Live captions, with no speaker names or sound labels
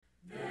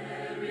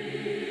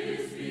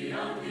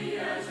the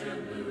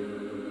azure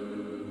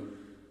blue,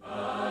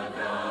 a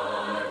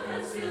God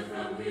concealed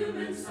from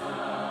human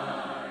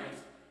sight.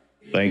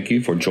 Thank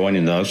you for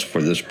joining us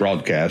for this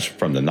broadcast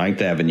from the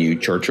Ninth Avenue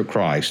Church of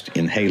Christ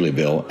in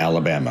Haleyville,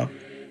 Alabama.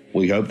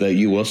 We hope that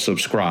you will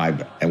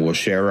subscribe and will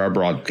share our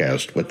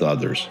broadcast with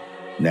others.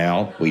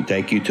 Now, we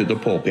take you to the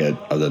pulpit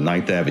of the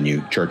Ninth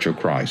Avenue Church of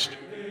Christ.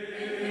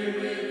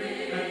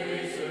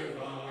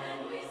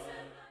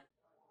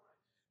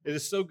 It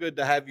is so good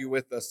to have you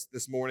with us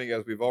this morning,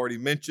 as we've already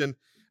mentioned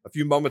a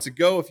few moments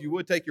ago. If you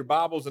would take your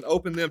Bibles and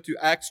open them to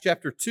Acts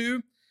chapter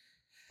 2.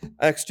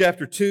 Acts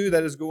chapter 2,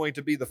 that is going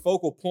to be the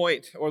focal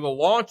point, or the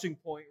launching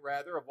point,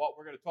 rather, of what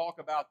we're going to talk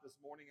about this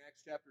morning,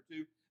 Acts chapter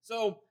 2.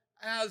 So,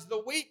 as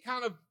the week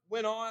kind of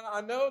went on, I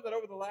know that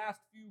over the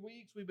last few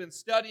weeks we've been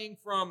studying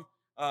from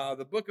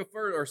the book of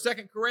 2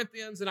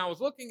 Corinthians, and I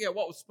was looking at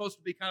what was supposed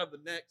to be kind of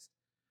the next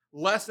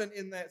lesson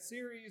in that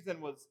series,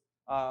 and was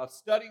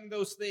studying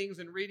those things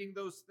and reading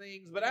those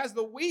things. But as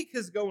the week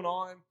has gone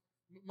on,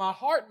 my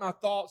heart and my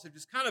thoughts have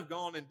just kind of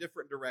gone in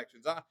different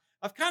directions.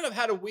 I've kind of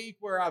had a week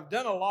where I've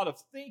done a lot of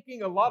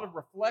thinking, a lot of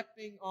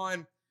reflecting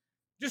on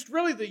just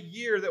really the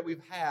year that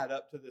we've had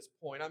up to this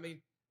point. I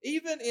mean,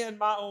 even in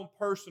my own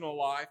personal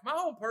life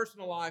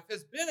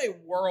has been a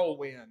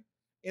whirlwind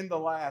in the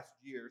last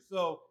year.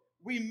 So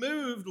we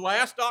moved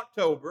last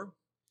October,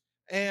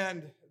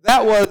 and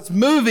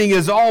moving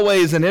is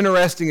always an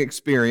interesting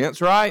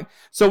experience, right?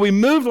 So we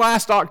moved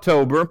last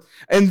October,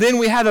 and then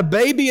we had a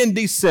baby in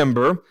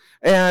December,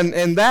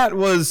 and that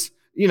was,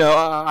 you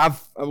know,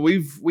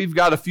 we've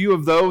got a few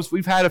of those.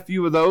 We've had a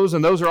few of those,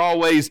 and those are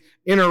always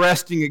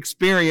interesting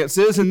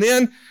experiences. And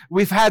then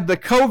we've had the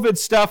COVID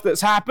stuff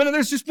that's happened, and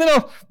it's just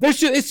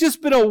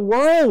been a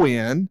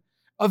whirlwind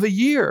of a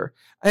year.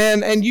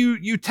 And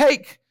you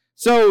take,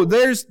 so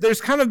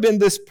there's kind of been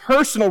this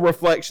personal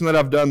reflection that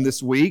I've done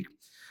this week,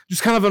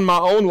 just kind of in my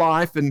own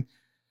life, and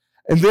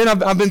then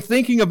I've been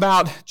thinking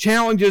about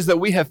challenges that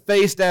we have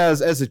faced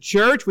as a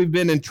church. We've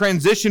been in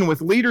transition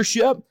with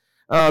leadership.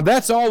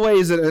 That's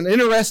always an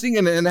interesting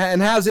and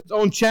has its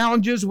own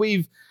challenges.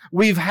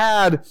 We've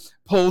had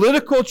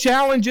political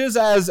challenges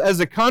as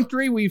a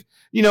country. We've,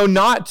 you know,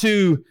 not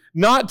to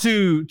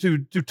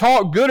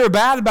talk good or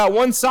bad about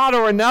one side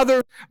or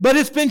another, but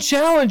it's been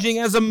challenging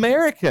as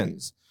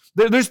Americans.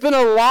 There's been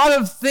a lot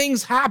of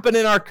things happen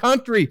in our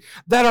country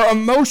that are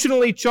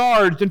emotionally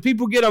charged, and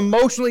people get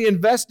emotionally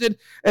invested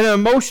and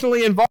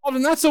emotionally involved,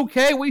 and that's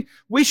okay.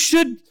 We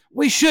should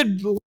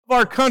love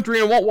our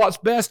country and want what's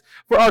best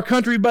for our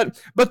country,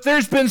 but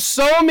there's been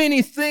so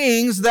many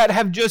things that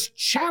have just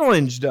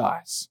challenged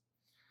us.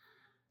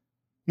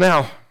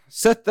 Now,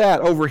 set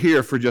that over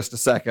here for just a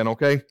second,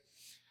 okay?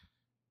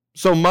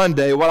 So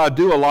Monday, what I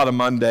do a lot of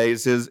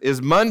Mondays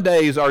is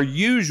Mondays are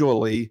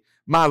usually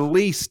my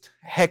least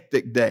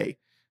hectic day.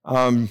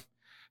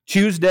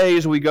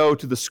 Tuesdays, we go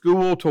to the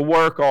school to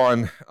work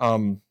on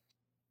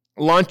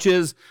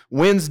lunches.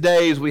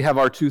 Wednesdays, we have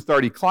our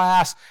 2:30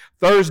 class.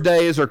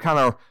 Thursdays are kind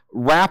of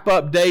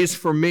wrap-up days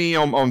for me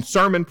on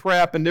sermon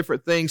prep and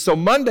different things. So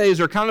Mondays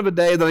are kind of a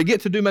day that I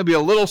get to do maybe a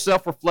little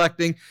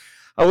self-reflecting.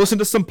 I listen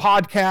to some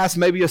podcasts,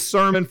 maybe a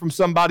sermon from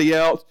somebody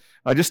else,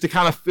 just to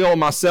kind of fill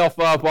myself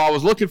up. While I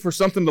was looking for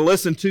something to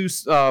listen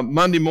to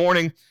Monday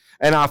morning,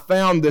 and I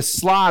found this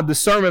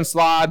sermon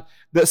slide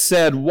that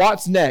said,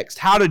 "What's next?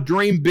 How to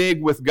dream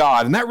big with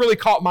God." And that really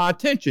caught my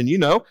attention, you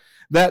know.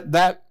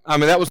 That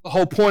was the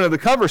whole point of the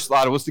cover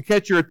slide, was to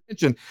catch your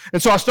attention.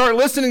 And so I started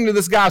listening to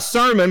this guy's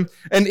sermon,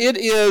 and it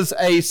is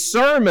a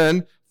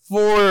sermon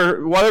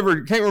for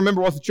whatever, can't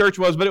remember what the church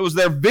was, but it was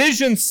their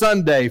Vision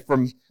Sunday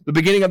from the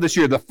beginning of this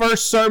year, the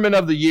first sermon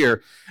of the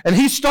year. And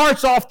he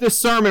starts off this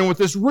sermon with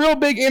this real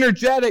big,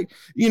 energetic,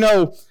 you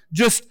know,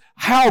 just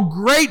how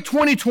great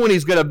 2020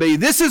 is going to be.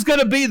 This is going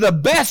to be the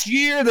best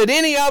year that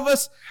any of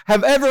us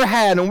have ever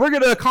had. And we're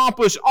going to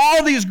accomplish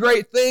all these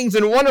great things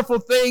and wonderful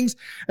things.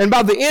 And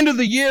by the end of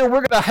the year,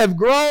 we're going to have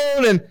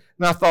grown. And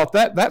I thought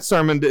that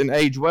sermon didn't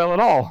age well at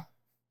all.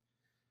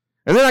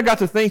 And then I got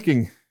to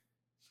thinking,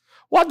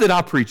 what did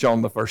I preach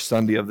on the first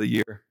Sunday of the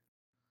year?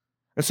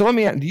 And so let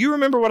me ask, do you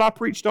remember what I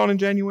preached on in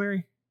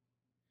January?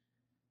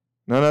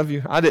 None of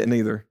you? I didn't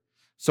either.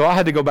 So I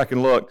had to go back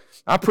and look.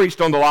 I preached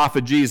on the life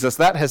of Jesus.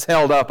 That has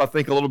held up, I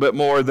think, a little bit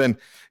more than,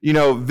 you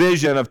know,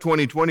 Vision of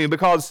 2020,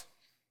 because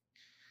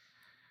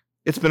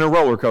it's been a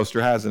roller coaster,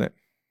 hasn't it?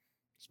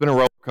 It's been a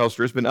roller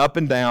coaster. It's been up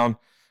and down.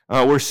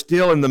 We're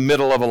still in the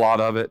middle of a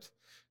lot of it.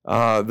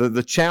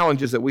 The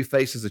challenges that we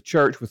face as a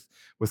church with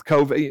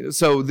COVID.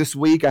 So this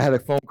week I had a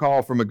phone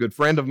call from a good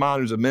friend of mine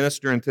who's a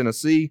minister in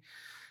Tennessee.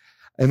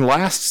 And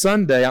last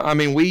Sunday, I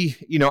mean,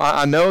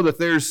 I know that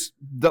there's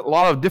a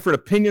lot of different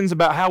opinions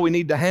about how we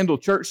need to handle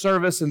church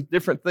service and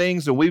different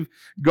things. And we've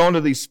gone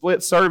to these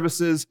split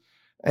services,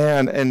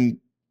 and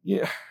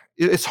yeah,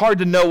 it's hard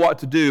to know what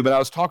to do. But I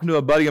was talking to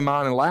a buddy of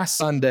mine, and last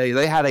Sunday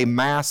they had a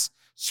mass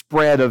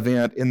spread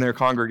event in their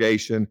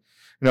congregation.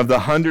 And of the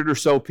 100 or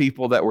so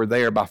people that were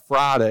there, by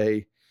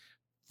Friday,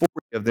 40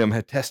 of them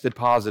had tested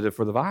positive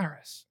for the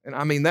virus. And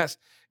I mean,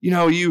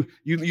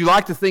 You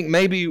like to think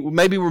maybe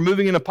we're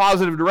moving in a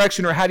positive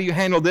direction, or how do you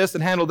handle this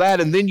and handle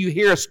that? And then you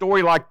hear a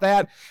story like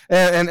that.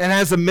 And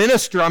as a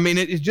minister, I mean,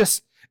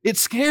 it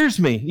scares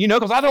me,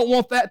 because I don't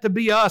want that to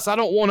be us. I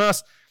don't want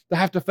us to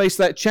have to face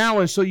that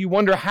challenge. So you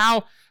wonder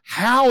how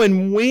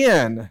and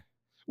when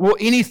will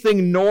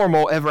anything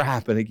normal ever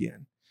happen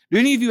again? Do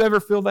any of you ever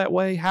feel that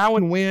way? How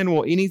and when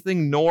will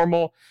anything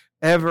normal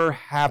ever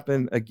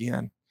happen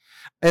again?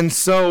 And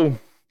so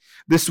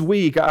this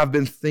week I've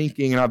been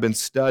thinking and I've been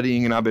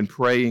studying and I've been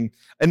praying,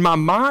 and my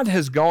mind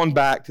has gone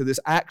back to this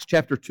Acts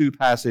chapter 2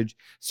 passage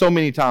so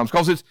many times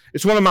because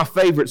it's one of my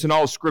favorites in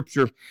all of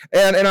Scripture.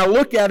 And I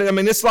look at it, I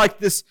mean, it's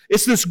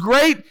this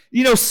great,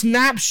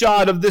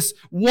 snapshot of this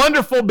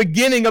wonderful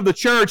beginning of the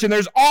church, and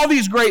there's all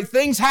these great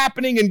things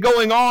happening and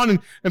going on,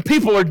 and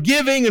people are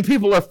giving and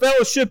people are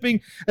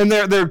fellowshipping and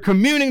they're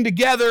communing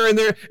together, and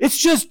it's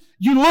just,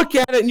 you look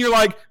at it and you're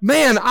like,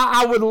 man,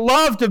 I would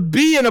love to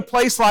be in a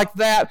place like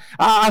that.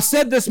 I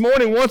said this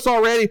morning once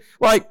already,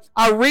 like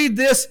I read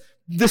this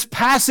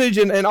passage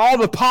and all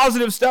the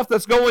positive stuff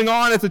that's going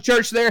on at the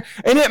church there,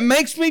 and it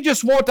makes me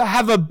just want to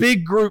have a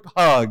big group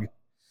hug.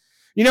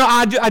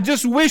 I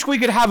just wish we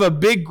could have a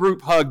big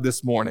group hug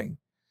this morning.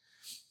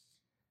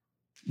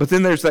 But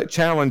then there's that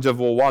challenge of,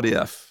 well, what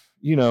if?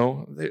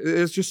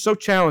 It's just so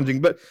challenging.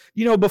 But,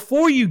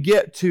 before you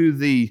get to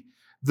the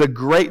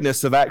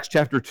greatness of Acts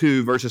chapter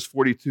 2, verses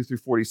 42 through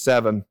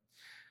 47,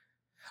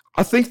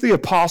 I think the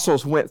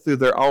apostles went through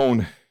their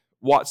own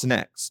what's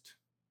next.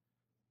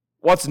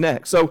 What's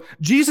next? So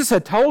Jesus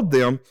had told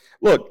them,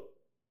 look,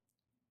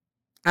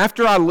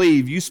 after I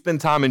leave, you spend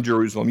time in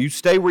Jerusalem. You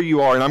stay where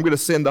you are, and I'm going to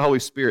send the Holy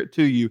Spirit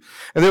to you.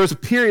 And there was a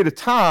period of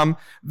time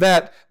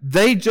that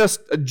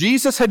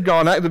Jesus had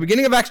gone. At the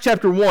beginning of Acts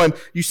chapter 1,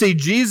 you see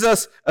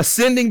Jesus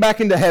ascending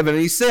back into heaven.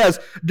 And he says,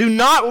 do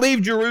not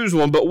leave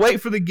Jerusalem, but wait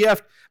for the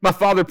gift my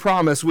Father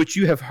promised, which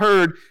you have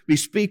heard me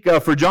speak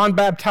of. For John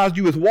baptized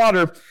you with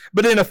water,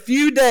 but in a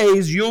few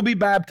days you'll be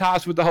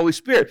baptized with the Holy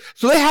Spirit.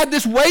 So they had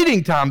this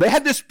waiting time. They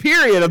had this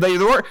period of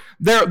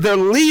their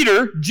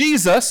leader,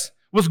 Jesus,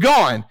 was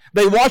gone.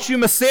 They watched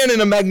him ascend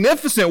in a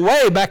magnificent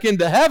way back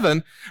into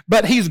heaven,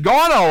 but he's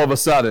gone all of a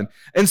sudden.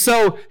 And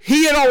so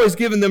he had always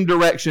given them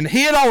direction.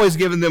 He had always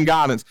given them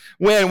guidance.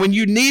 When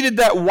you needed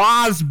that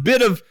wise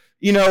bit of,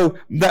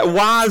 that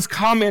wise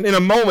comment in a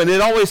moment, it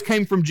always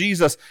came from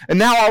Jesus. And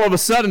now all of a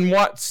sudden,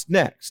 what's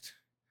next?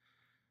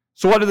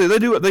 So what do?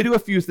 They do a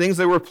few things.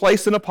 They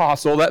replace an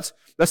apostle.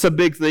 That's a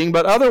big thing.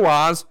 But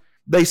otherwise,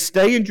 they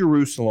stay in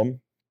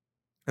Jerusalem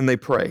and they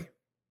pray.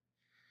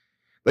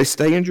 They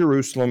stay in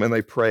Jerusalem and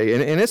they pray.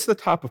 And it's the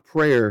type of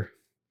prayer,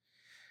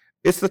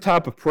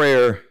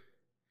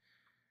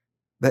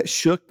 that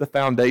shook the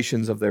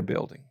foundations of their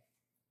building.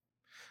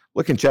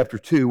 Look in chapter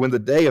 2. When the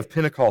day of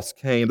Pentecost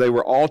came, they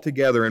were all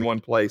together in one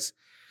place.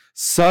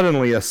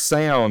 Suddenly a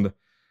sound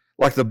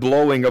like the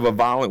blowing of a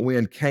violent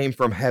wind came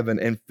from heaven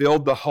and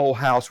filled the whole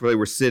house where they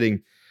were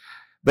sitting.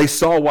 They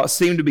saw what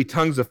seemed to be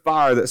tongues of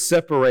fire that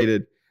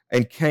separated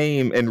and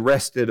came and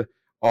rested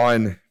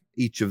on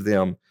each of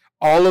them.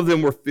 All of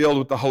them were filled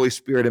with the Holy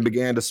Spirit and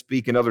began to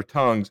speak in other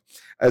tongues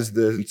as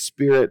the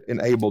Spirit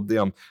enabled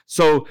them.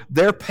 So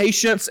their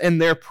patience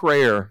and their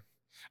prayer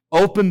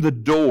opened the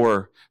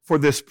door for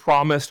this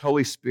promised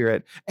Holy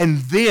Spirit. And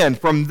then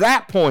from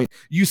that point,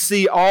 you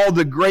see all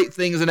the great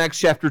things in Acts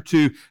chapter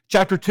 2.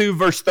 Chapter 2,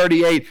 verse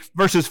 38,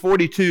 verses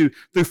 42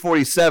 through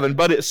 47.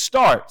 But it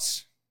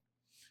starts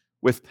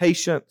with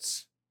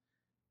patience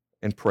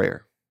and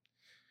prayer.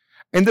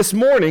 And this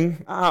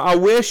morning, I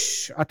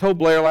told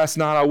Blair last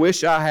night, I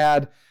wish I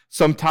had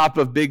some type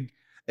of big,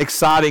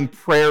 exciting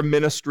prayer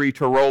ministry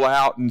to roll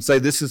out and say,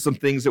 this is some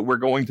things that we're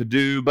going to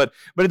do. But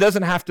it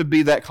doesn't have to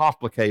be that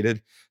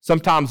complicated.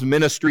 Sometimes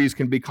ministries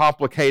can be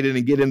complicated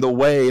and get in the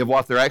way of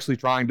what they're actually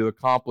trying to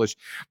accomplish.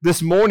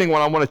 This morning,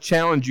 what I want to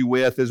challenge you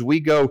with as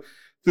we go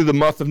through the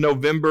month of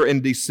November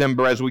and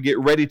December, as we get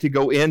ready to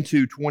go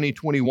into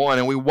 2021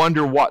 and we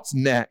wonder what's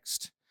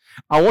next,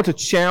 I want to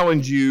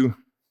challenge you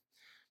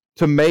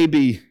to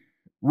maybe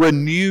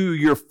renew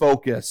your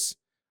focus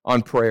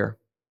on prayer.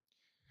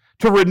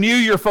 To renew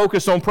your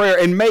focus on prayer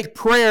and make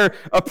prayer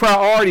a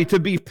priority, to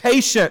be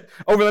patient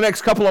over the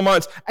next couple of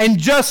months and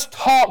just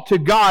talk to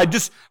God.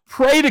 Just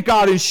pray to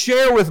God and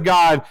share with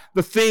God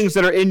the things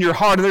that are in your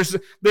heart. And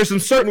there's some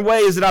certain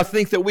ways that I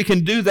think that we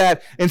can do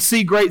that and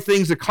see great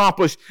things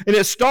accomplished. And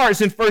it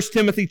starts in 1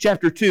 Timothy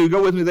chapter 2.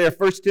 Go with me there,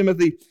 1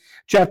 Timothy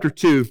chapter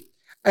 2.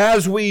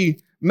 As we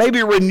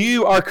maybe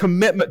renew our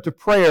commitment to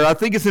prayer, I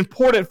think it's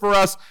important for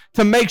us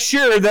to make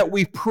sure that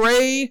we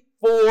pray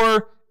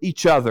for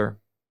each other.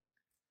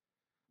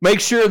 Make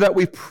sure that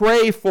we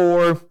pray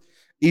for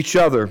each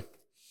other.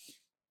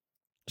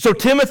 So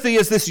Timothy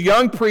is this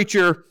young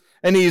preacher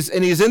and he's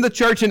in the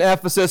church in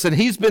Ephesus, and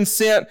he's been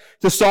sent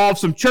to solve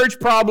some church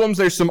problems.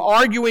 There's some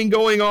arguing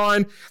going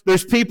on.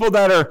 There's people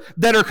that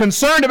are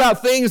concerned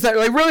about things that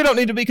they really don't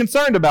need to be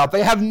concerned about.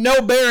 They have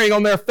no bearing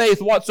on their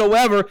faith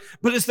whatsoever,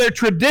 but it's their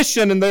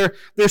tradition, and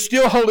they're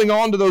still holding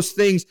on to those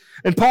things.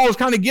 And Paul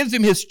kind of gives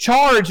him his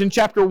charge in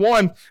chapter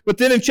 1, but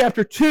then in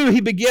chapter 2, he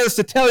begins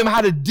to tell him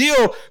how to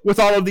deal with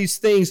all of these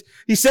things.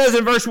 He says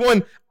in verse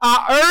 1,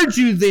 I urge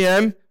you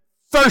then,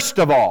 first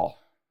of all.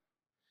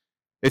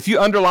 If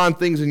you underline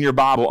things in your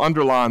Bible,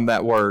 underline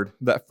that word,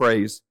 that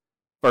phrase,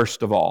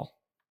 first of all.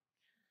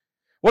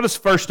 What does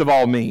first of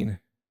all mean?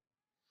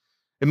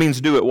 It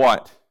means do it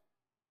what?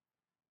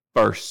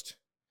 First.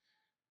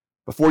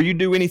 Before you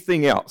do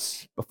anything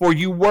else, before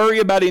you worry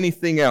about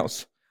anything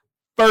else,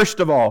 first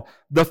of all,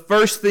 the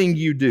first thing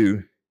you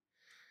do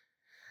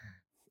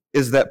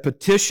is that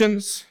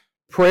petitions,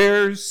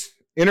 prayers,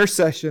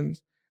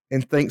 intercessions,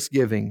 and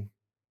thanksgiving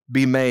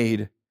be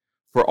made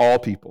for all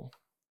people.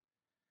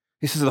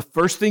 He says the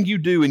first thing you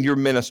do in your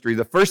ministry,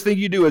 the first thing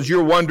you do as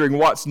you're wondering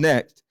what's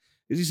next,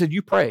 is he said,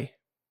 you pray.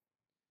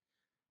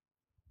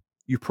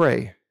 You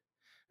pray.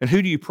 And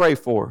who do you pray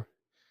for?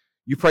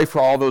 You pray for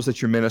all those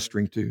that you're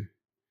ministering to.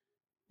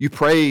 You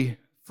pray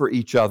for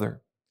each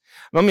other.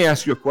 Let me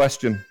ask you a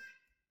question.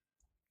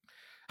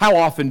 How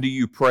often do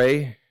you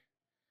pray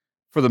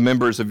for the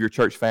members of your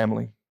church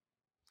family?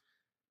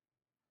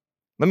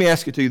 Let me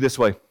ask it to you this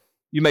way.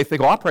 You may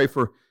think, I pray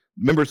for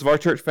members of our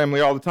church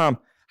family all the time.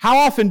 How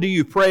often do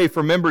you pray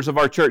for members of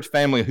our church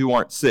family who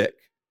aren't sick?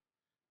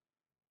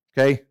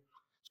 Okay?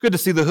 It's good to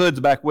see the Hoods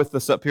back with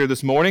us up here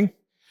this morning.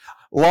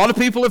 A lot of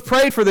people have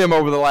prayed for them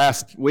over the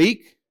last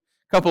week,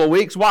 couple of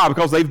weeks. Why?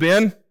 Because they've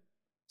been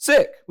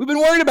sick. We've been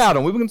worried about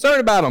them. We've been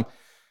concerned about them.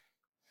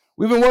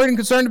 We've been worried and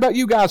concerned about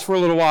you guys for a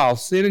little while.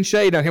 Sin and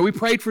Shade down here. We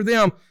prayed for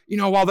them,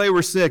 while they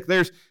were sick.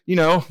 There's,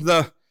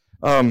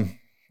 I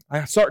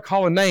start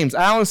calling names,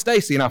 Al and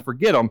Stacy, and I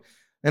forget them.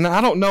 And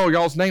I don't know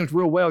y'all's names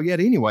real well yet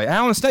anyway.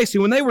 Al and Stacy,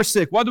 when they were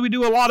sick, what do we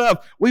do a lot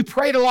of? We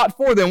prayed a lot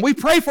for them. We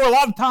pray for a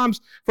lot of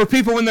times for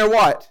people when they're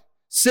what?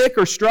 Sick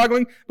or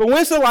struggling. But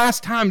when's the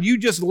last time you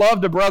just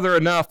loved a brother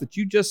enough that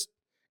you just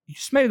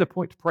made it a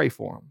point to pray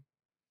for them?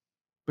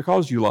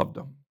 Because you loved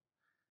them.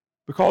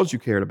 Because you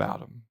cared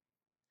about them.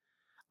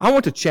 I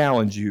want to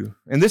challenge you,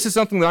 and this is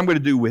something that I'm going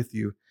to do with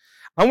you.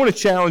 I want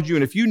to challenge you,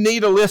 and if you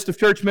need a list of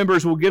church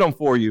members, we'll get them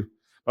for you.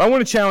 But I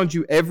want to challenge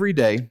you every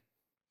day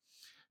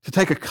to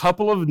take a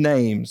couple of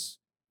names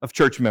of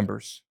church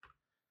members,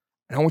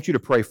 and I want you to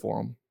pray for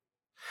them.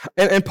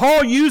 And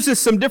Paul uses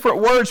some different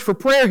words for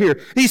prayer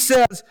here. He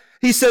says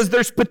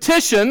there's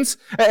petitions,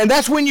 and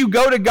that's when you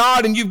go to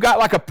God and you've got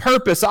like a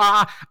purpose.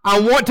 I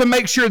want to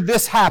make sure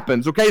this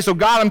happens. Okay, so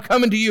God, I'm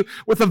coming to you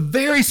with a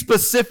very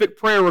specific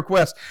prayer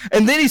request.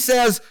 And then he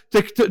says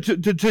to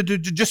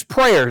just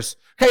prayers.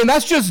 Okay, and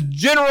that's just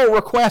general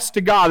requests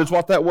to God is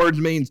what that word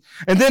means.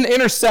 And then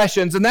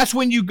intercessions, and that's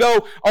when you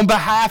go on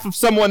behalf of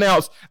someone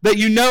else that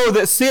you know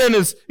that sin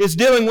is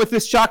dealing with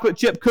this chocolate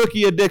chip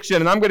cookie addiction,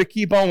 and I'm going to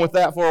keep on with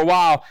that for a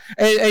while.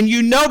 And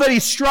you know that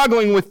he's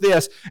struggling with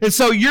this, and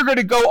so you're going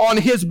to go on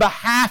his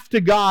behalf to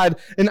God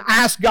and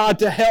ask God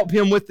to help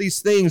him with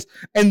these things.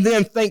 And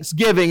then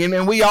thanksgiving,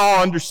 and we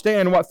all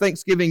understand what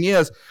thanksgiving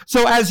is.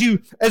 So as you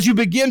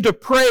begin to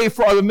pray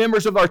for the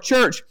members of our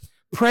church,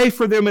 pray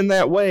for them in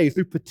that way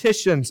through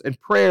petitions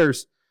and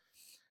prayers,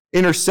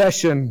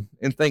 intercession,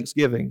 and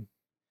thanksgiving.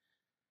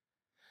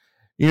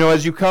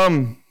 As you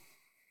come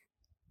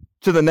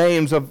to the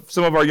names of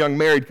some of our young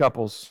married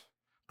couples,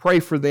 pray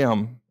for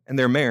them and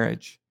their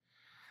marriage.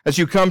 As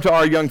you come to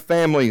our young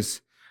families,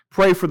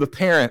 pray for the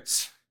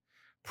parents,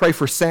 pray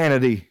for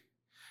sanity.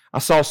 I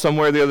saw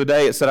somewhere the other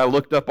day, it said I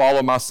looked up all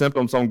of my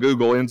symptoms on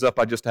Google, ends up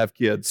I just have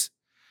kids.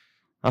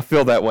 I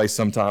feel that way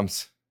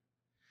sometimes.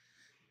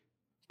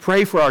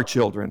 Pray for our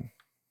children,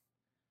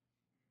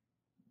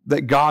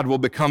 that God will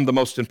become the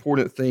most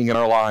important thing in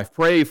our life.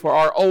 Pray for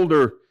our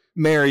older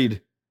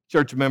married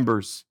church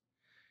members.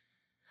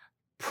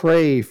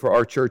 Pray for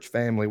our church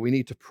family. We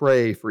need to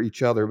pray for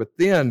each other. But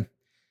then,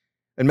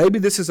 and maybe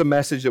this is a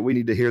message that we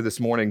need to hear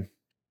this morning,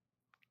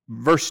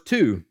 verse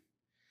 2,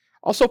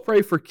 also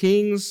pray for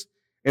kings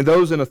and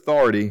those in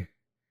authority,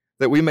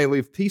 that we may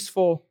live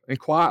peaceful and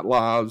quiet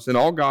lives in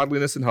all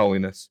godliness and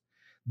holiness.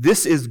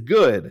 This is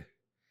good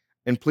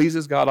and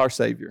pleases God our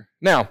Savior.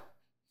 Now,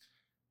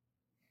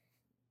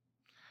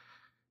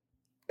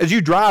 as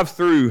you drive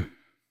through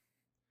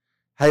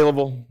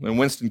Haleyville and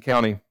Winston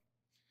County,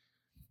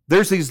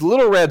 there's these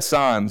little red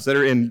signs that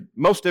are in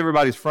most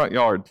everybody's front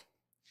yard.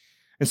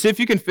 And see if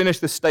you can finish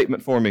this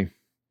statement for me.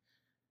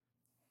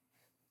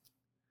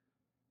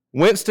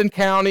 Winston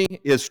County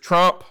is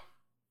Trump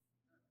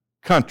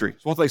country.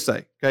 That's what they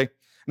say, okay?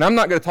 And I'm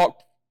not going to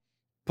talk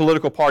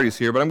political parties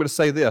here, but I'm going to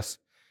say this.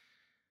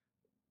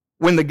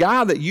 When the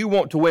guy that you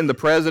want to win the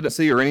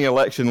presidency or any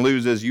election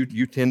loses,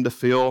 you tend to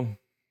feel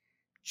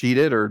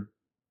cheated or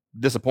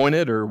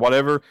disappointed or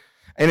whatever.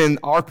 And in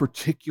our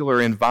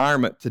particular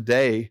environment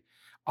today,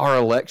 our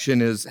election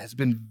has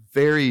been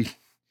very,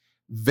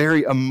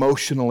 very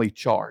emotionally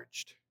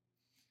charged.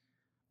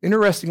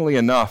 Interestingly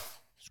enough,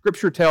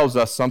 Scripture tells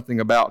us something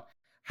about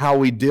how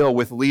we deal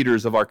with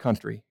leaders of our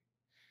country.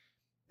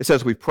 It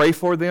says we pray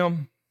for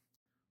them,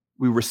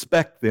 we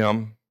respect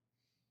them,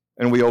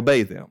 and we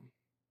obey them.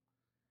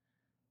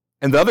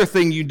 And the other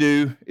thing you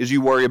do is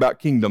you worry about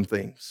kingdom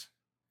things.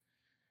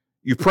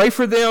 You pray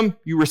for them,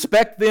 you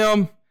respect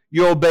them,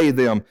 you obey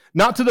them.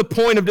 Not to the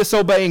point of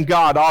disobeying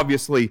God,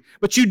 obviously,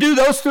 but you do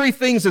those three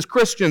things as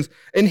Christians.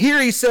 And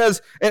here he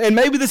says, and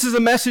maybe this is a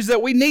message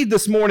that we need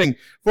this morning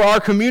for our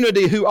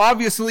community, who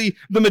obviously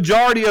the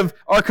majority of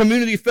our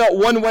community felt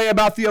one way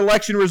about the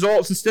election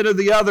results instead of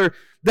the other,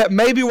 that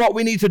maybe what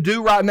we need to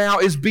do right now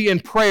is be in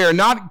prayer,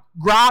 not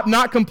gripe,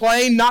 not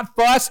complain, not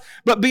fuss,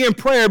 but be in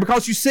prayer.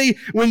 Because you see,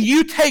 when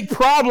you take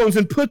problems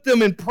and put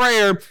them in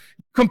prayer,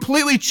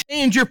 completely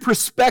change your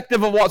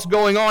perspective of what's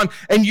going on,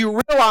 and you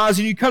realize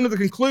and you come to the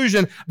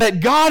conclusion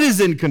that God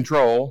is in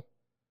control,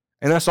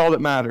 and that's all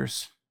that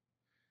matters.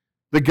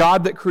 The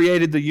God that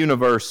created the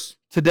universe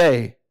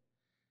today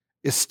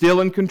is still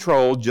in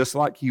control, just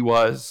like he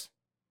was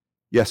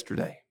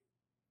yesterday.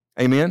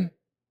 Amen?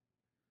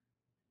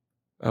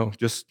 Oh,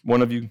 just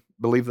one of you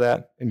believe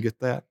that and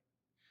get that?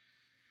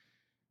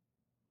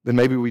 Then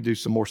maybe we do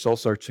some more soul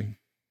searching,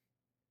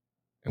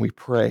 and we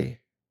pray.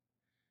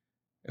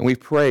 And we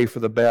pray for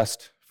the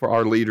best for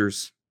our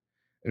leaders,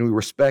 and we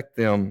respect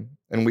them,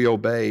 and we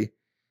obey,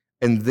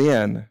 and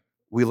then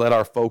we let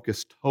our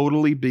focus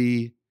totally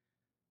be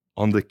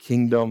on the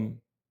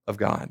kingdom of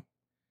God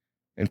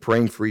and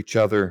praying for each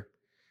other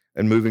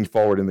and moving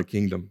forward in the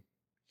kingdom.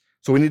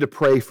 So we need to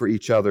pray for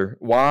each other.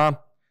 Why?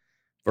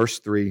 Verse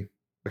 3,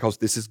 because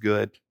this is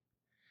good,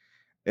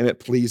 and it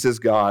pleases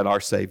God, our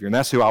Savior, and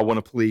that's who I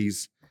want to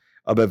please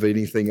above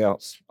anything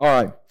else. All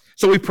right.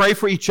 So we pray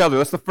for each other.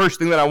 That's the first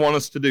thing that I want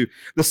us to do.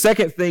 The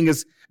second thing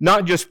is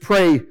not just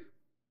pray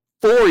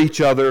for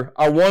each other.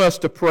 I want us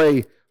to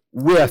pray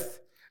with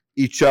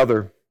each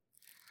other.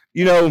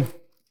 You know,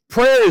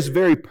 prayer is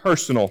very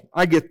personal.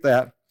 I get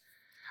that.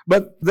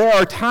 But there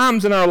are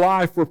times in our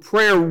life where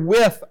prayer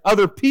with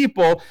other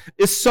people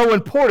is so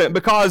important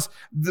because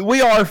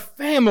we are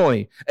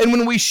family. And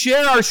when we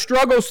share our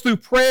struggles through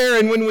prayer,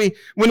 and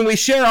when we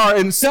share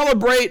and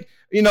celebrate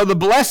the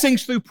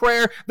blessings through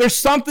prayer, there's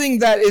something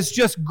that is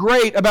just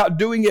great about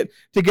doing it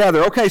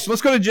together. Okay, so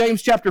let's go to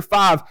James chapter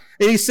 5.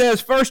 And he says,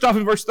 first off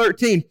in verse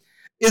 13,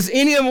 is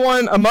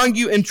anyone among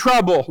you in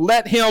trouble?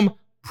 Let him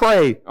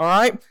pray. All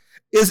right?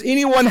 Is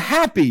anyone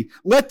happy?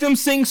 Let them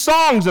sing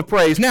songs of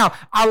praise. Now,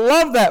 I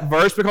love that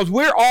verse because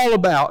we're all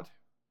about,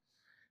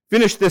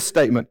 finish this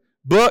statement,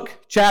 book,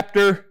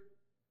 chapter,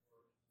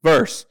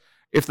 verse.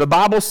 If the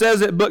Bible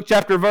says it, book,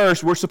 chapter,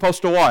 verse, we're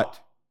supposed to what?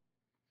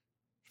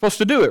 Supposed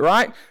to do it,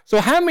 right?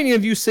 So how many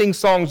of you sing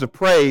songs of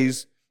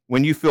praise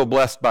when you feel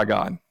blessed by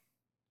God?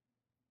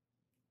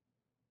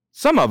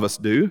 Some of us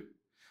do.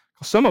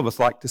 Some of us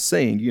like to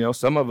sing.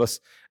 Some of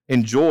us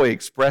enjoy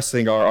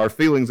expressing our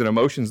feelings and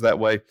emotions that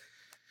way.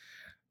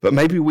 But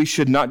maybe we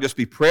should not just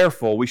be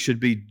prayerful. We should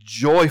be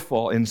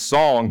joyful in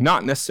song,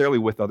 not necessarily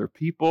with other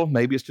people.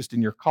 Maybe it's just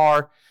in your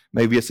car.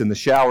 Maybe it's in the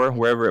shower,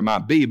 wherever it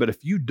might be. But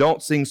if you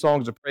don't sing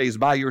songs of praise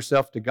by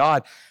yourself to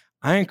God,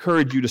 I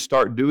encourage you to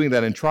start doing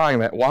that and trying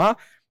that. Why?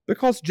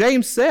 Because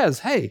James says,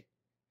 hey,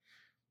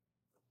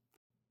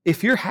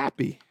 if you're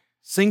happy,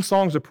 sing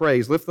songs of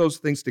praise, lift those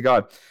things to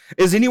God.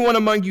 Is anyone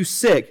among you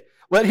sick?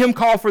 Let him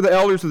call for the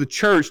elders of the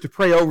church to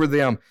pray over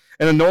them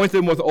and anoint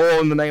them with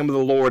oil in the name of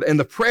the Lord. And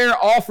the prayer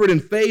offered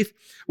in faith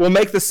will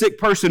make the sick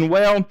person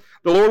well.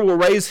 The Lord will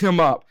raise him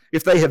up.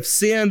 If they have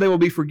sinned, they will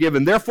be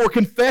forgiven. Therefore,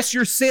 confess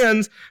your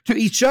sins to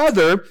each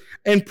other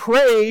and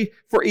pray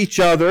for each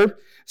other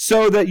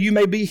so that you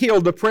may be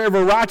healed. The prayer of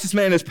a righteous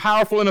man is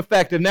powerful and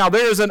effective. Now,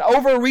 there is an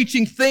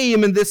overreaching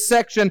theme in this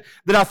section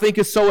that I think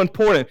is so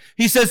important.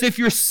 He says, if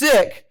you're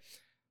sick,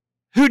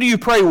 who do you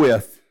pray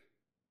with?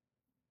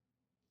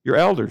 Your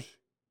elders.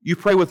 You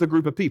pray with a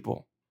group of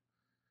people.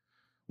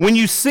 When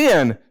you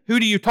sin, who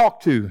do you talk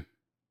to?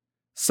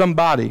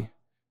 Somebody,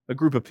 a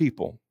group of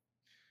people.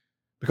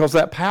 Because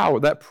that power,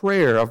 that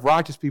prayer of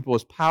righteous people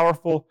is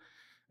powerful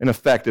and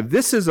effective.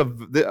 This is a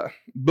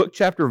book,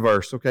 chapter,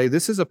 verse, okay?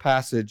 This is a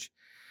passage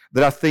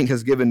that I think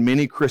has given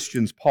many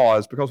Christians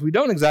pause because we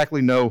don't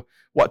exactly know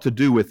what to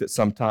do with it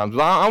sometimes.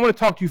 But I want to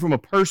talk to you from a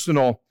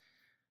personal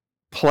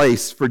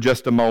place for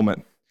just a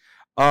moment.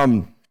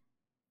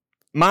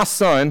 My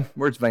son,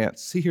 where's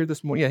Vance? Is he here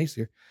this morning? Yeah, he's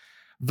here.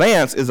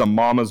 Vance is a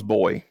mama's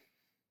boy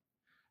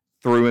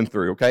through and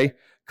through, okay?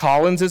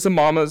 Collins is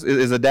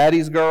a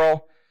daddy's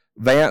girl.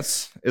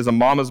 Vance is a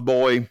mama's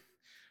boy.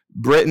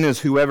 Britton is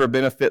whoever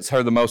benefits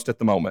her the most at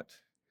the moment.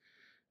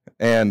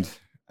 And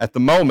at the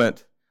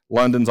moment,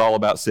 London's all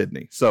about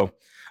Sydney. So,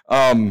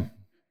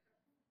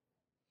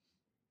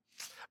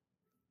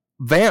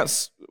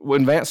 Vance,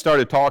 when Vance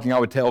started talking, I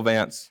would tell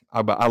Vance,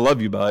 I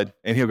love you, bud.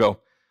 And he'll go,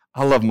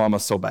 I love mama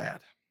so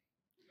bad.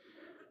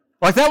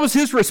 Like that was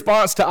his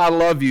response to I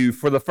love you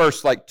for the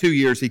first 2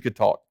 years he could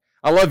talk.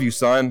 I love you,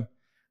 son.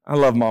 I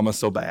love mama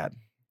so bad.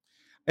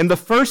 And the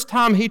first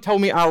time he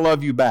told me I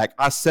love you back,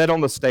 I sat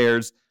on the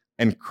stairs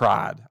and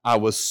cried. I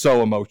was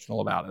so emotional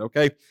about it,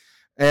 okay?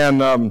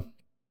 And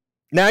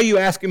Now you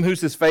ask him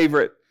who's his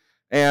favorite,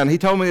 and he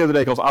told me the other day,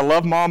 he goes, I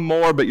love Mom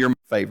more, but you're my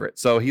favorite.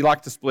 So he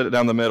likes to split it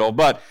down the middle,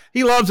 but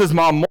he loves his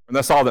mom more, and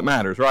that's all that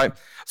matters, right?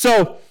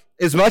 So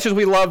as much as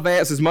we love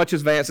Vance, as much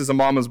as Vance is a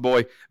mama's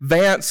boy,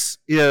 Vance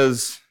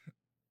is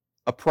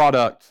a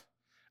product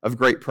of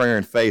great prayer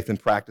and faith and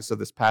practice of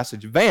this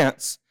passage.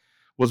 Vance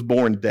was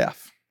born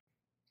deaf.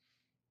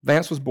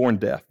 Vance was born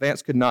deaf.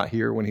 Vance could not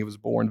hear when he was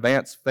born.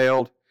 Vance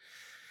failed.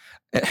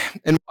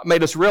 And what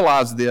made us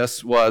realize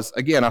this was,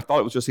 again, I thought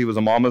it was just he was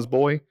a mama's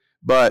boy,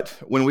 but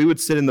when we would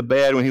sit in the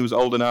bed when he was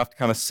old enough to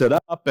kind of sit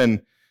up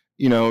and,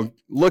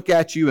 look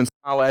at you and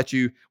smile at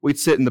you, we'd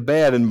sit in the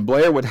bed and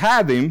Blair would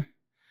have him,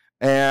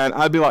 and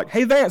I'd be like,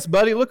 hey, Vance,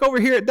 buddy, look over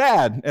here at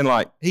Dad. And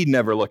he'd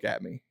never look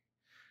at me.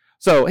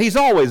 So he's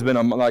always been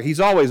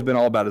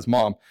all about his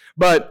mom.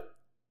 But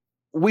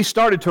we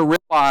started to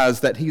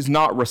realize that he's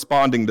not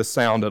responding to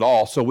sound at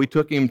all. So we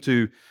took him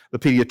to the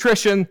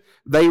pediatrician.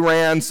 They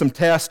ran some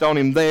tests on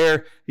him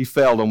there. He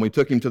failed them. We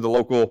took him to the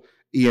local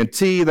ENT.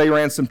 They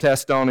ran some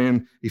tests on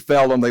him. He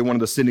failed them. They wanted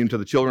to send him to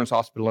the Children's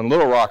Hospital in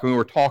Little Rock. And we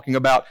were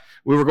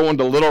going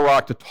to Little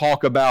Rock to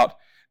talk about,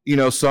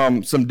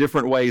 some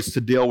different ways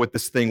to deal with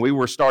this thing. We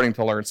were starting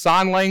to learn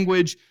sign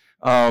language.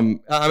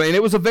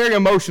 It was a very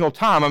emotional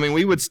time.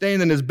 We would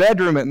stand in his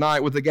bedroom at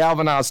night with a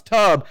galvanized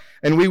tub,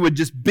 and we would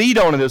just beat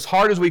on it as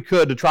hard as we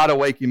could to try to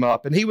wake him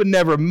up. And he would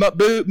never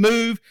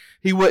move.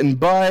 He wouldn't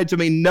budge.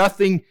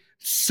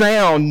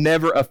 Sound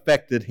never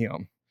affected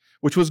him,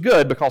 which was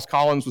good because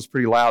Collins was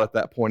pretty loud at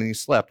that point, and he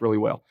slept really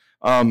well.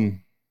 So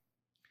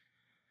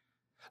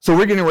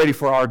we're getting ready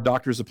for our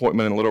doctor's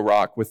appointment in Little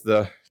Rock with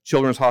the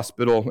Children's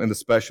Hospital and the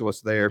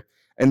specialist there.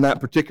 And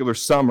that particular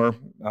summer,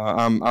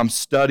 I'm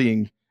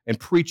studying and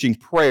preaching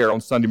prayer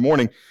on Sunday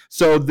morning.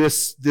 So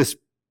this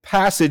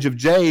passage of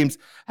James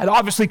had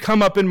obviously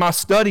come up in my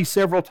study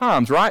several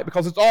times, right?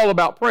 Because it's all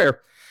about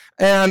prayer.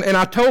 And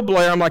I told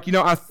Blair, I'm like,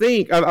 I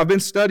think I've been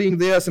studying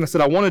this, and I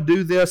said, I want to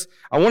do this.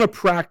 I want to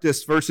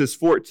practice verses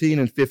 14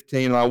 and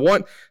 15, and I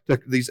want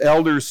these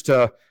elders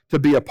to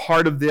be a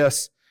part of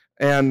this.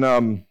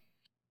 And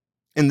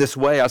in this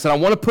way, I said, I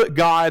want to put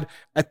God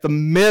at the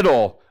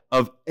middle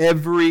of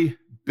every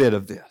bit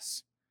of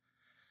this.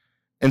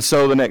 And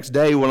so the next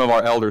day, one of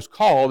our elders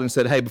called and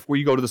said, hey, before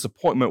you go to this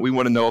appointment, we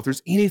want to know if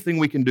there's anything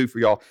we can do for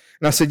y'all.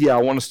 And I said, yeah,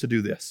 I want us to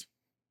do this.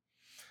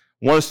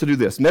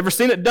 Never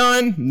seen it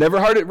done,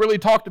 never heard it really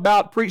talked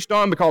about, preached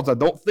on, because I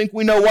don't think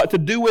we know what to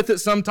do with it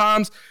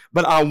sometimes,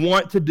 but I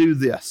want to do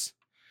this.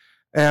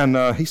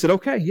 And he said,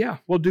 okay, yeah,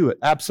 we'll do it,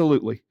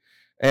 absolutely.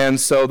 And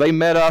so they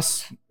met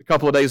us a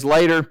couple of days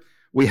later.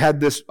 We had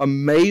this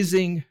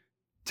amazing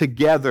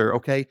together. I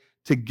think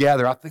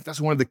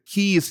that's one of the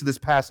keys to this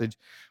passage.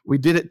 We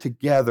did it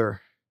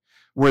together,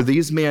 where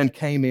these men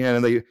came in,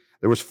 and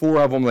there was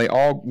 4 of them. 2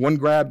 of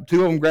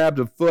them grabbed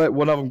a foot,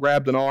 one of them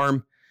grabbed an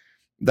arm.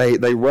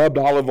 They rubbed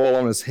olive oil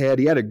on his head.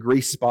 He had a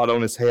grease spot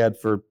on his head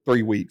for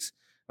 3 weeks.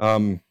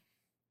 And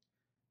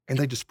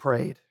they just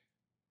prayed.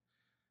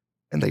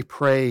 And they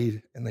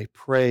prayed, and they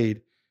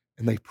prayed,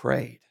 and they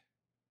prayed.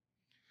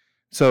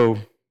 So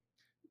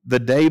the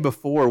day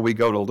before we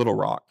go to Little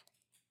Rock,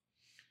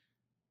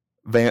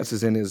 Vance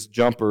is in his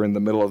jumper in the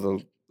middle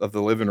of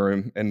the living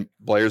room, and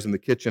Blair's in the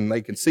kitchen.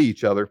 They can see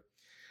each other,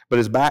 but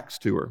his back's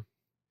to her.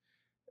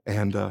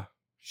 And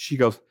she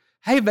goes,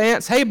 hey,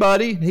 Vance, hey,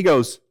 buddy. And he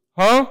goes,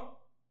 huh?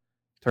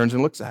 Turns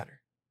and looks at her.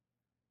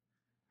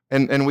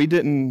 And we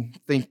didn't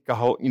think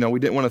we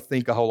didn't want to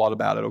think a whole lot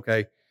about it,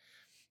 okay?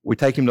 We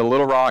take him to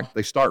Little Rock.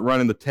 They start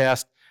running the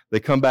test. They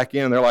come back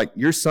in, and they're like,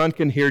 your son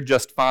can hear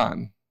just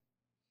fine.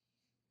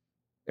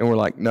 And we're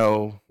like,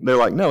 no. They're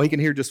like, no, he can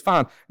hear just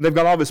fine. And they've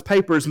got all of his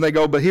papers, and they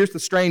go, but here's the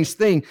strange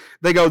thing.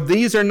 They go,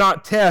 these are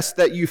not tests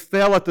that you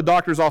fail at the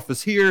doctor's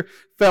office here,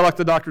 fail at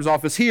the doctor's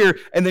office here,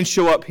 and then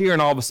show up here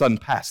and all of a sudden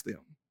pass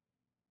them.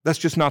 That's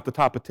just not the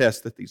type of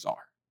test that these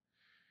are.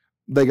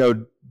 They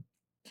go,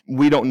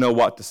 we don't know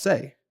what to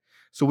say.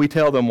 So we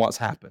tell them what's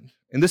happened.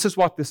 And this is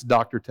what this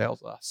doctor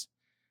tells us.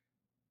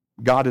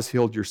 God has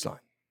healed your son.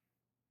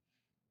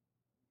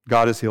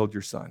 God has healed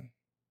your son.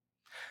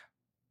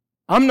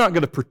 I'm not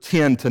going to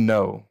pretend to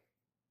know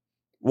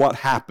what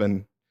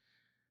happened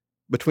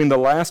between the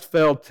last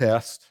failed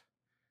test,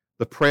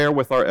 the prayer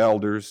with our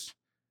elders,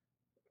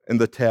 and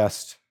the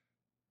test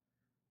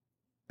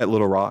at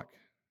Little Rock,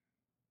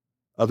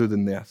 other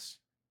than this.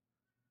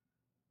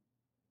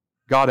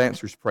 God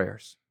answers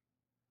prayers.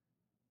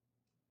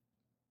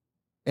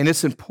 And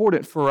it's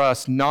important for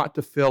us not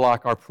to feel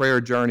like our prayer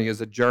journey is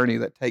a journey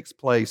that takes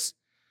place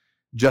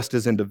just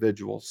as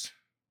individuals.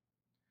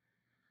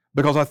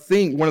 Because I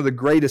think one of the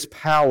greatest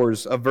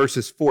powers of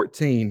verses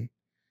 14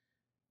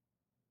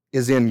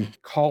 is in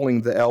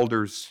calling the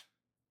elders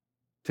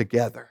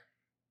together,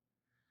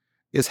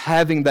 is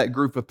having that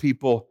group of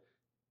people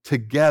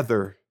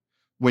together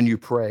when you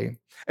pray.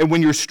 And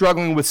when you're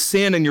struggling with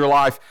sin in your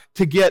life,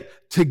 to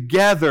get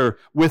together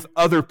with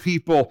other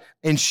people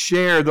and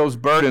share those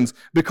burdens,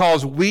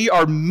 because we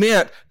are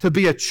meant to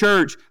be a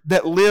church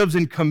that lives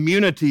in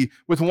community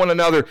with one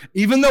another.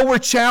 Even though we're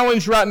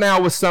challenged right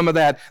now with some of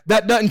that,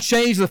 that doesn't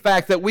change the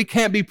fact that we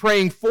can't be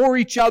praying for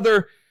each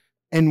other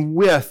and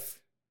with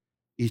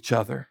each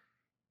other.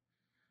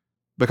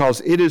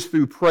 Because it is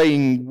through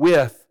praying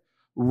with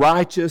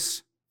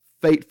righteous,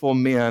 faithful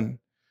men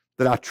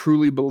that I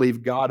truly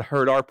believe God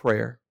heard our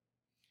prayer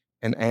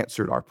and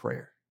answered our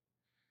prayer.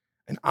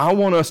 And I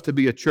want us to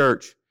be a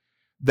church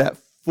that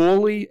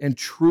fully and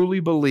truly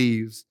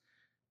believes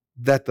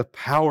that the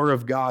power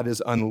of God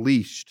is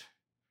unleashed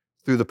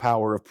through the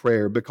power of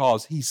prayer,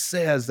 because He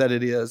says that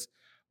it is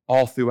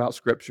all throughout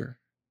Scripture.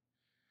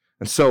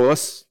 And so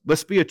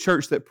let's be a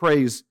church that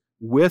prays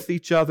with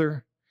each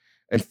other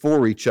and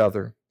for each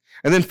other.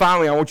 And then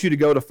finally, I want you to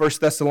go to 1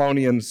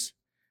 Thessalonians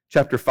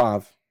chapter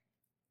 5.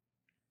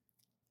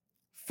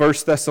 1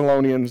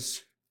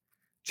 Thessalonians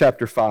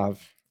chapter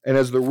 5. And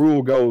as the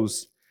rule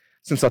goes,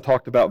 since I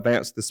talked about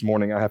Vance this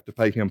morning, I have to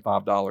pay him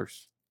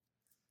 $5.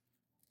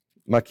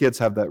 My kids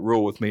have that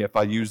rule with me. If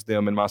I use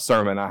them in my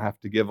sermon, I have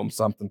to give them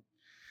something.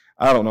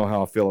 I don't know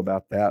how I feel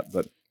about that,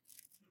 but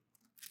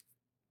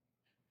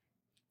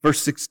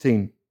verse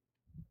 16.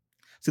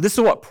 So this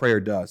is what prayer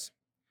does.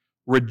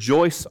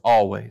 Rejoice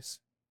always.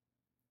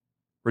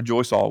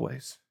 Rejoice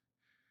always.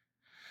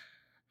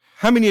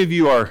 How many of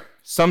you are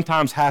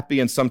sometimes happy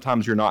and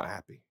sometimes you're not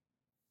happy?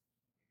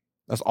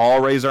 Let's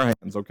all raise our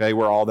hands, okay?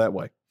 We're all that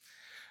way.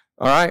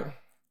 All right?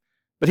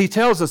 But he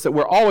tells us that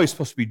we're always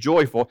supposed to be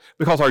joyful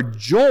because our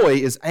joy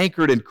is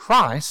anchored in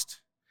Christ,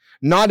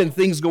 not in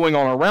things going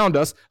on around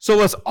us. So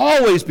let's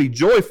always be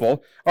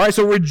joyful. All right,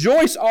 so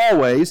rejoice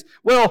always.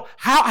 Well,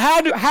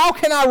 how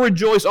can I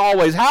rejoice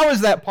always? How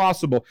is that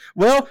possible?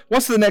 Well,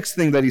 what's the next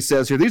thing that he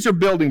says here? These are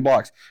building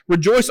blocks.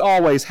 Rejoice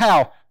always.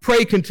 How?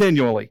 Pray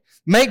continually.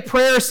 Make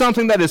prayer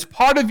something that is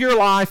part of your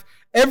life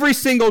every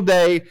single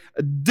day,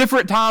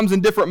 different times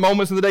and different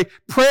moments of the day.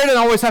 Prayer doesn't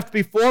always have to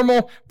be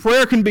formal.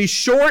 Prayer can be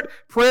short.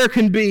 Prayer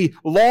can be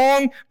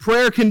long.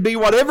 Prayer can be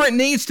whatever it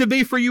needs to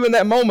be for you in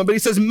that moment. But he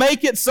says,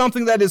 make it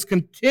something that is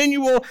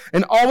continual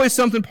and always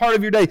something part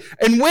of your day.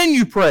 And when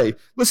you pray,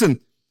 listen,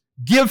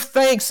 give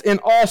thanks in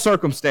all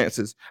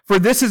circumstances, for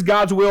this is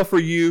God's will for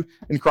you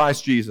in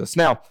Christ Jesus.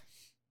 Now,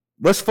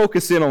 let's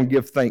focus in on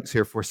give thanks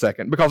here for a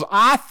second, because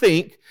I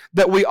think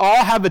that we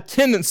all have a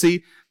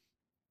tendency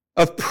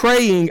of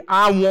praying,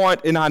 I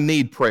want and I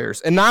need prayers.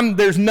 And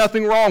there's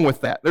nothing wrong with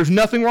that. There's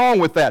nothing wrong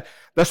with that.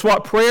 That's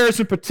what prayers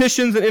and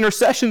petitions and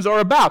intercessions are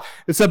about.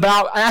 It's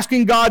about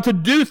asking God to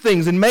do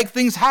things and make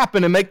things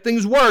happen and make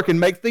things work and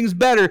make things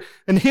better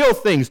and heal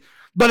things.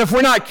 But if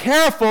we're not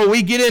careful,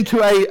 we get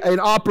into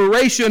an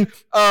operation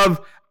of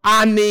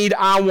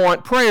I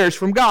want prayers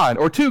from God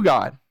or to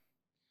God.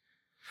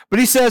 But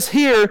he says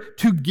here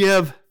to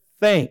give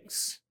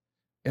thanks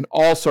in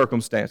all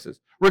circumstances.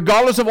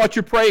 Regardless of what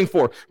you're praying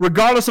for,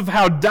 regardless of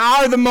how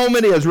dire the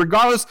moment is,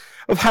 regardless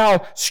of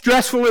how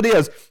stressful it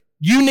is,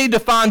 you need to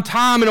find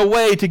time and a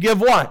way to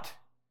give what?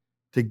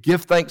 To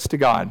give thanks to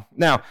God.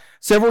 Now,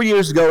 several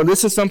years ago, and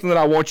this is something that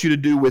I want you to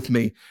do with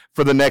me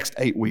for the next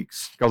 8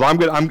 weeks, because I'm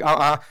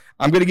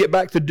going to get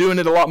back to doing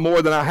it a lot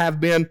more than I have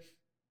been.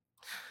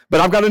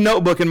 But I've got a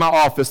notebook in my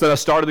office that I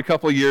started a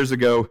couple of years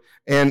ago,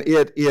 and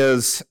it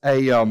is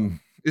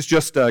it's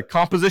just a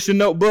composition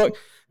notebook.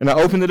 And I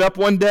opened it up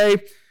one day,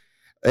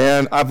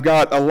 and I've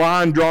got a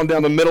line drawn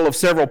down the middle of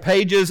several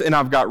pages, and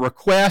I've got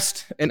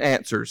requests and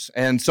answers.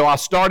 And so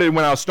when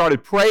I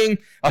started praying,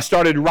 I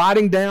started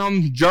writing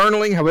down,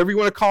 journaling, however you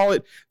want to call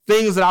it,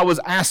 things that I was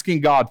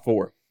asking God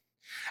for.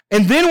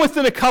 And then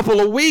within a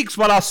couple of weeks,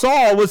 what I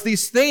saw was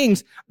these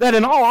things that,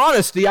 in all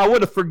honesty, I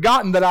would have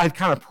forgotten that I had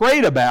kind of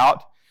prayed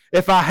about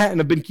if I hadn't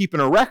have been keeping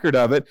a record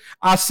of it.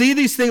 I see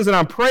these things that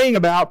I'm praying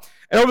about,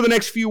 and over the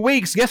next few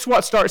weeks, guess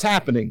what starts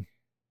happening?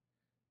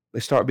 They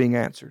start being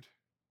answered.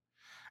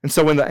 And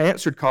so in the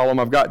answered column,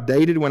 I've got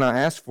dated when I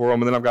asked for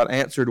them, and then I've got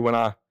answered when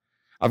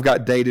I've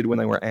got dated when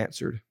they were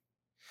answered.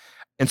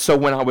 And so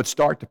when I would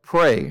start to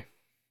pray,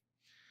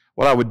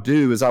 what I would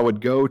do is I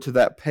would go to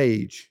that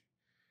page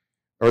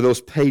or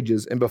those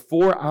pages, and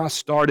before I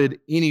started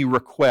any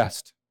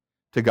request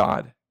to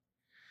God,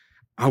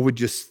 I would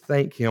just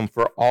thank Him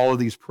for all of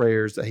these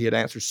prayers that He had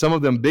answered. Some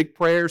of them big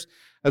prayers,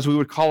 as we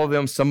would call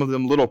them, some of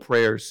them little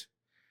prayers.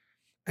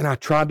 And I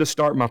tried to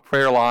start my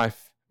prayer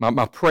life,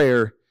 my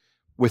prayer,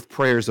 with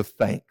prayers of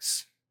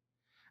thanks.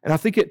 And I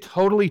think it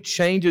totally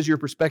changes your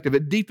perspective.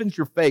 It deepens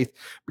your faith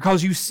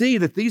because you see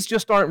that these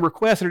just aren't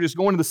requests that are just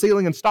going to the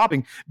ceiling and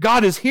stopping.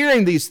 God is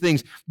hearing these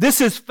things.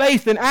 This is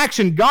faith in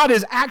action. God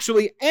is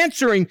actually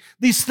answering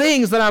these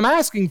things that I'm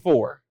asking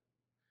for.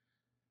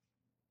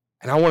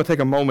 And I want to take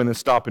a moment and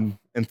stop and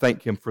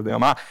thank Him for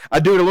them. I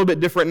do it a little bit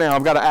different now.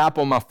 I've got an app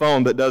on my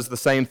phone that does the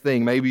same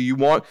thing. Maybe if you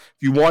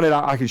want it,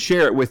 I can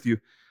share it with you.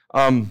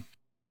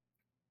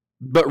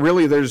 But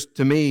really, there's,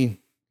 to me,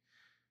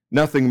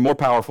 nothing more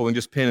powerful than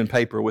just pen and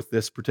paper with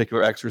this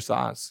particular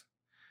exercise.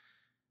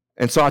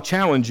 And so I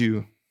challenge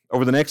you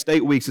over the next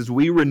 8 weeks as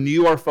we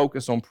renew our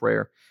focus on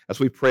prayer, as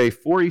we pray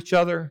for each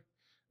other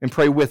and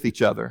pray with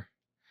each other,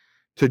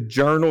 to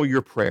journal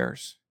your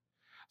prayers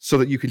so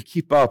that you can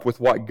keep up with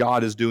what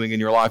God is doing in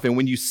your life. And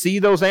when you see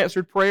those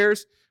answered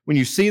prayers,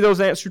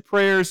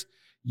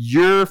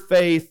 your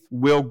faith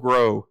will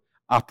grow.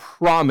 I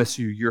promise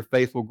you, your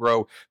faith will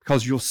grow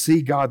because you'll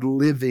see God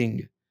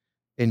living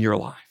in your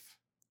life.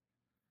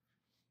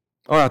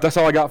 All right, that's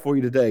all I got for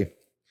you today.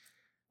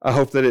 I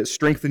hope that it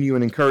strengthened you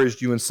and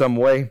encouraged you in some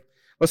way.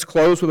 Let's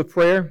close with a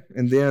prayer,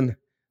 and then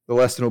the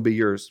lesson will be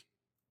yours.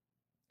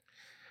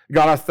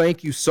 God, I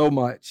thank you so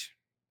much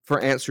for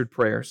answered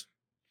prayers.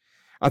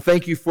 I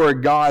thank you for a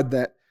God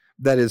that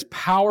is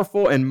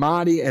powerful and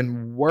mighty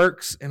and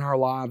works in our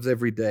lives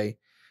every day.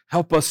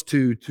 Help us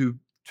to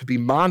be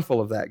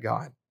mindful of that,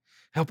 God.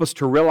 Help us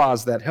to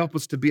realize that. Help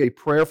us to be a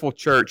prayerful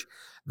church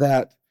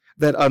that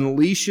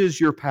unleashes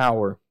your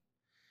power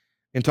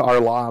into our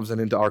lives and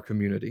into our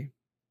community.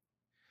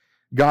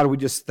 God, we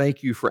just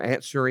thank you for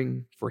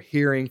answering, for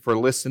hearing, for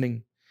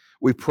listening.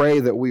 We pray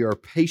that we are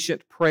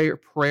patient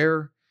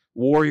prayer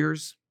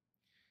warriors,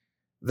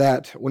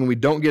 that when we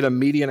don't get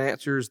immediate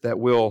answers, that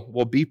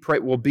we'll be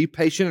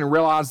patient and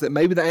realize that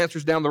maybe the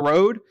answer's down the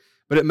road,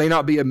 but it may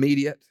not be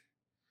immediate.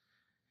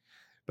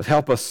 But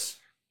help us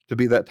to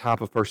be that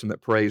type of person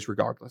that prays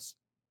regardless.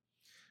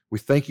 We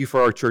thank you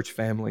for our church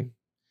family.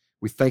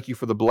 We thank you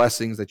for the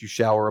blessings that you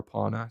shower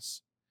upon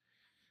us.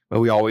 May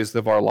we always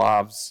live our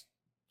lives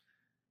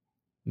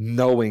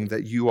knowing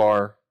that you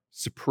are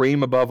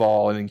supreme above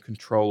all and in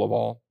control of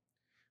all.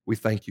 We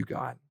thank you,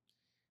 God.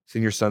 It's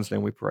in your Son's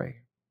name we pray.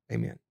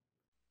 Amen.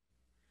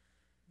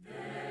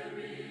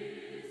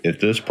 If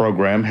this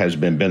program has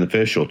been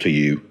beneficial to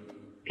you,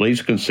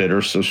 please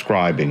consider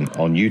subscribing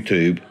on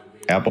YouTube,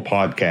 Apple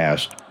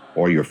Podcast,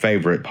 or your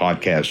favorite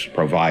podcast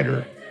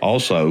provider.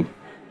 Also,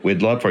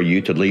 we'd love for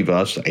you to leave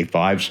us a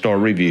 5-star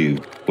review,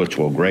 which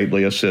will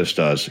greatly assist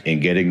us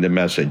in getting the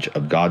message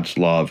of God's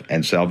love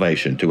and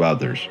salvation to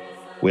others.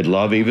 We'd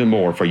love even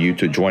more for you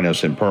to join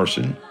us in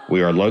person.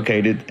 We are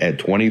located at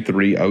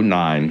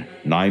 2309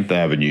 9th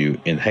Avenue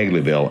in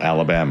Haleyville,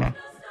 Alabama.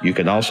 You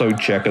can also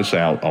check us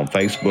out on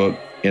Facebook,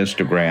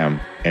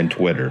 Instagram, and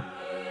Twitter.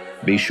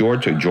 Be sure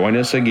to join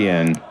us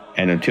again,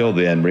 and until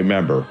then,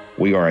 remember,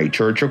 we are a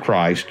Church of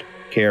Christ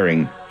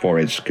caring for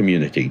its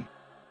community.